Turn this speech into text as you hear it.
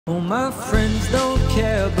All my friends don't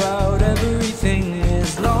care about everything,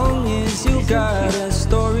 as long as you got a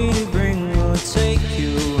story to bring. We'll take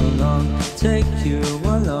you along, take you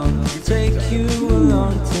along, take you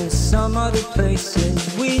along to some other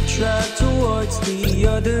places. We drive towards the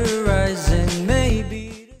other horizon, maybe.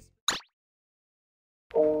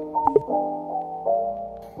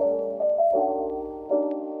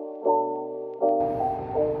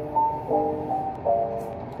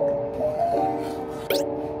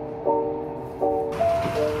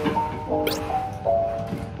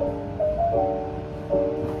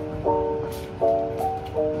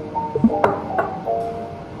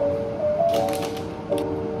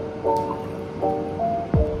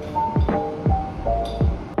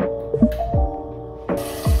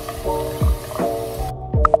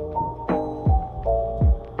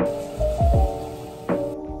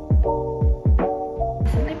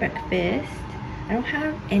 Breakfast. I don't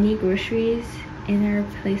have any groceries in our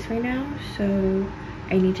place right now, so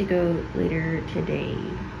I need to go later today.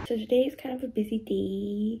 So today is kind of a busy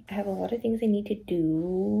day. I have a lot of things I need to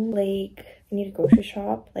do. Like, I need to grocery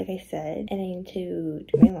shop, like I said, and I need to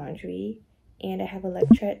do my laundry, and I have a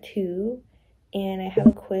lecture at 2, and I have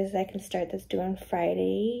a quiz that I can start that's due on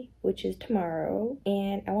Friday, which is tomorrow,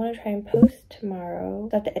 and I want to try and post tomorrow,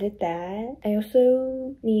 so I have to edit that. I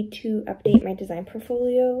also need to update my design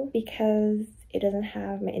portfolio because it doesn't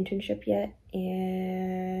have my internship yet,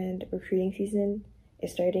 and recruiting season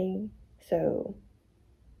is starting, so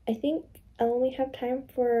I think I'll only have time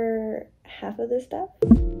for half of this stuff.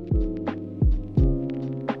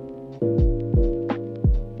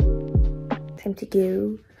 Time to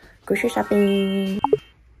go grocery shopping.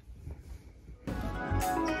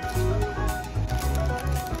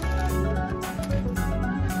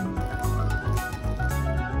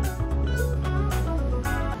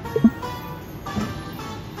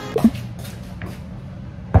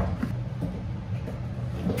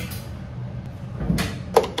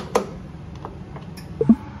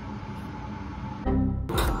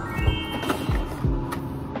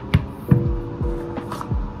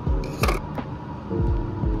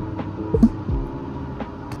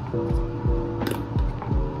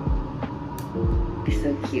 It's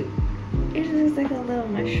so cute. It just looks like a little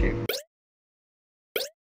mushroom.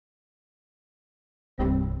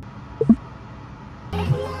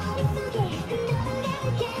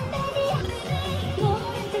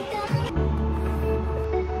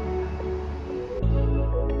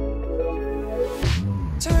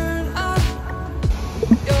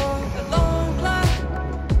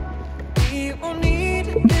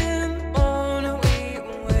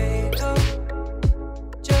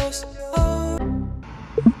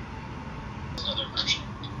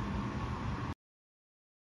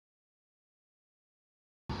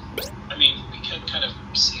 I mean, we can kind of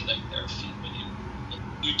see like their feet, but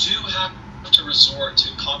you do have to resort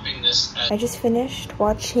to copying this. I just finished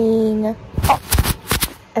watching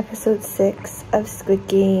episode 6 of Squid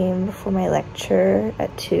Game before my lecture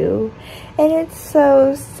at 2, and it's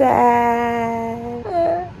so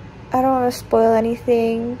sad. I don't want to spoil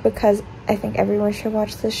anything because I think everyone should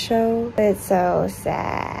watch this show, but it's so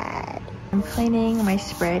sad. I'm planning my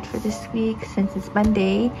spread for this week since it's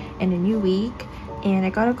Monday and a new week. And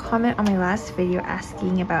I got a comment on my last video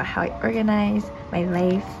asking about how I organize my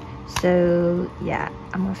life. So yeah,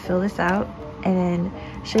 I'm gonna fill this out and then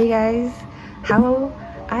show you guys how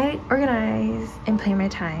I organize and plan my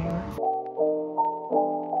time.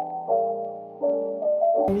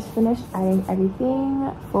 I just finished adding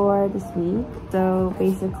everything for this week. So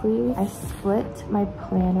basically, I split my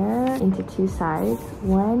planner into 2 sides.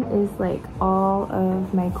 One is like all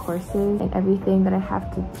of my courses and everything that I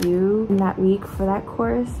have to do in that week for that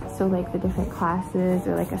course. So like the different classes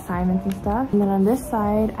or like assignments and stuff. And then on this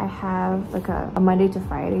side, I have like a Monday to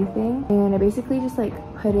Friday thing. And I basically just like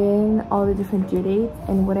put in all the different due dates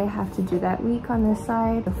and what I have to do that week on this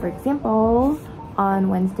side. So for example, on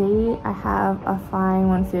Wednesday, I have a fine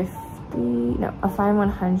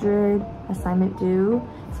 100 assignment due.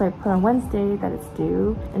 So I put on Wednesday that it's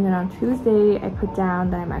due. And then on Tuesday, I put down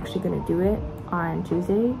that I'm actually gonna do it on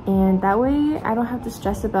Tuesday. And that way, I don't have to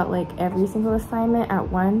stress about like every single assignment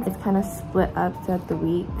at once. It's kind of split up throughout the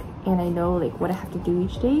week. And I know like what I have to do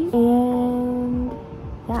each day. And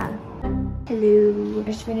yeah. Hello, I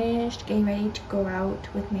just finished getting ready to go out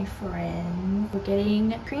with my friends. We're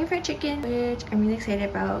getting Korean fried chicken, which I'm really excited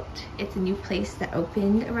about. It's a new place that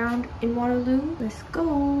opened around in Waterloo. Let's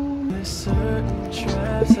go. There's certain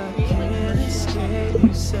traps I can't escape.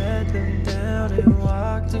 You set them down and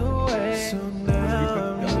walked away. So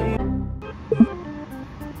now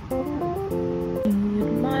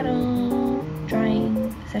Model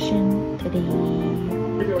drawing session today.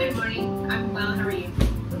 Good morning. I'm well. How are you?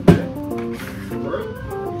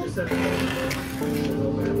 What is this?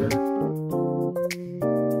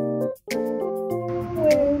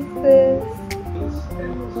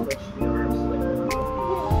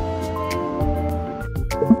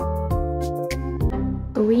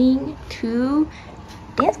 Going to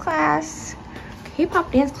dance class.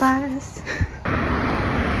 K-pop dance class.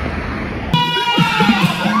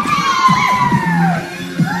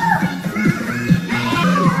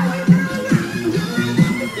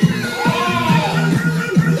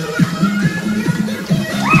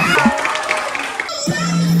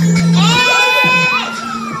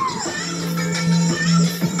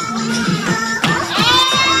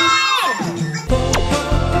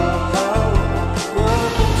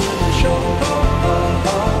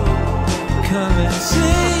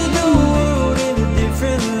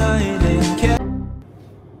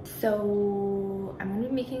 So I'm gonna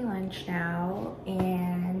be making lunch now,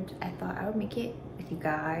 and I thought I would make it with you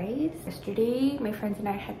guys. Yesterday my friends and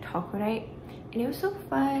I had taco night and it was so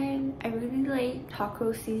fun. I really like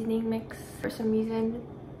taco seasoning mix for some reason.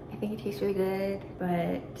 I think it tastes really good.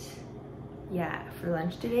 But yeah, for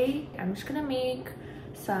lunch today I'm just gonna make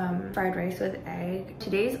some fried rice with egg.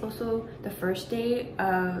 Today is also the first day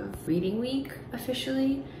of reading week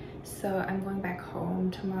officially. So I'm going back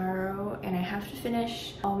home tomorrow and I have to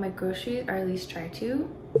finish all my groceries, or at least try to.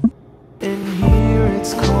 In here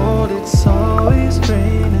it's cold, it's always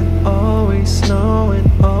raining, always snowing,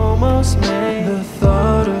 almost May. The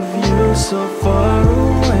thought of you so far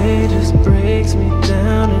away just breaks me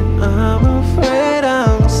down, and I'm afraid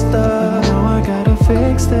I'm stuck. Now I gotta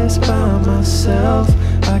fix this by myself.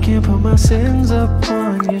 I can't put my sins up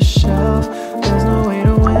on your shelf. There's no way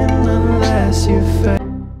to win unless you fail.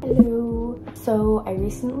 So I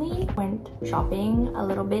recently went shopping a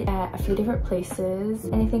little bit at a few different places,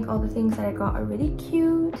 and I think all the things that I got are really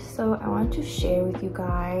cute, so I wanted to share with you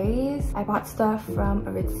guys. I bought stuff from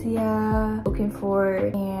Aritzia,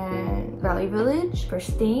 Fort, and Valley Village.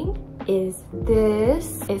 First thing is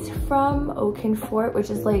this. It's from Fort,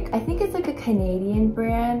 which is like, I think it's like a Canadian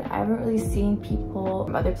brand. I haven't really seen people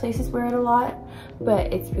from other places wear it a lot,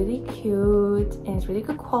 but it's really cute and it's really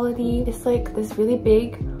good quality. It's like this really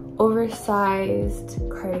big oversized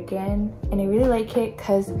cardigan, and I really like it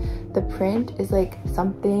because the print is like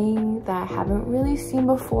something that I haven't really seen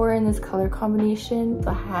before in this color combination,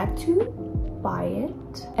 so I had to buy it.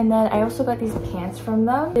 And then I also got these pants from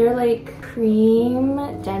them. They're like cream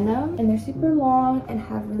denim and they're super long and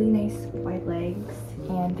have really nice wide legs,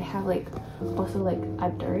 and they have like also like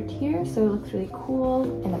a dart here, so it looks really cool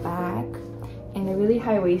in the back. And they're really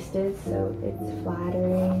high-waisted, so it's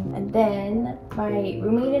flattering. And then my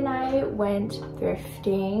roommate and I went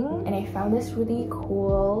thrifting, and I found this really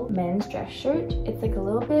cool men's dress shirt. It's like a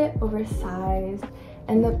little bit oversized,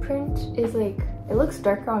 and the print is like, it looks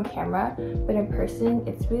darker on camera, but in person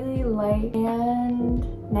it's really light and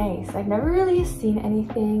nice. I've never really seen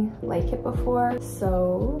anything like it before,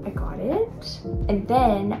 so I got it. And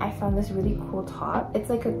then I found this really cool top. It's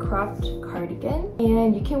like a cropped cardigan,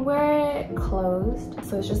 and you can wear it closed,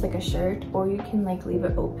 so it's just like a shirt, or you can like leave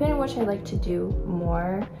it open, which I like to do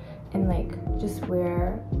more, and like just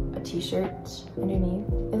wear a t-shirt underneath.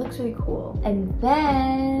 It looks really cool. And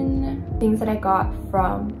then things that I got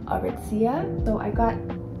from Aritzia. So I got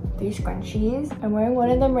 3 scrunchies. I'm wearing one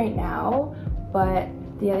of them right now, but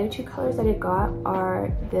the other 2 colors that I got are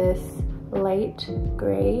this light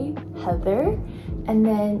gray heather and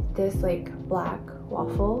then this like black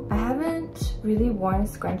waffle. I haven't really worn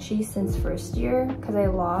scrunchies since first year because I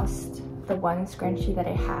lost the one scrunchie that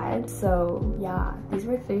I had. So yeah, these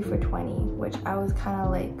were 3 for $20, which I was kind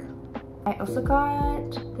of like. I also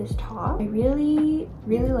got this top. I really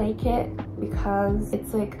like it because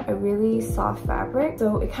it's like a really soft fabric,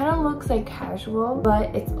 so it kind of looks like casual,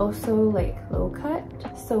 but it's also like low cut,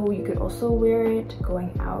 so you could also wear it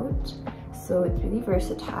going out, so it's really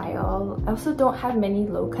versatile. I also don't have many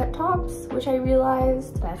low cut tops, which I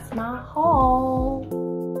realized. That's my haul.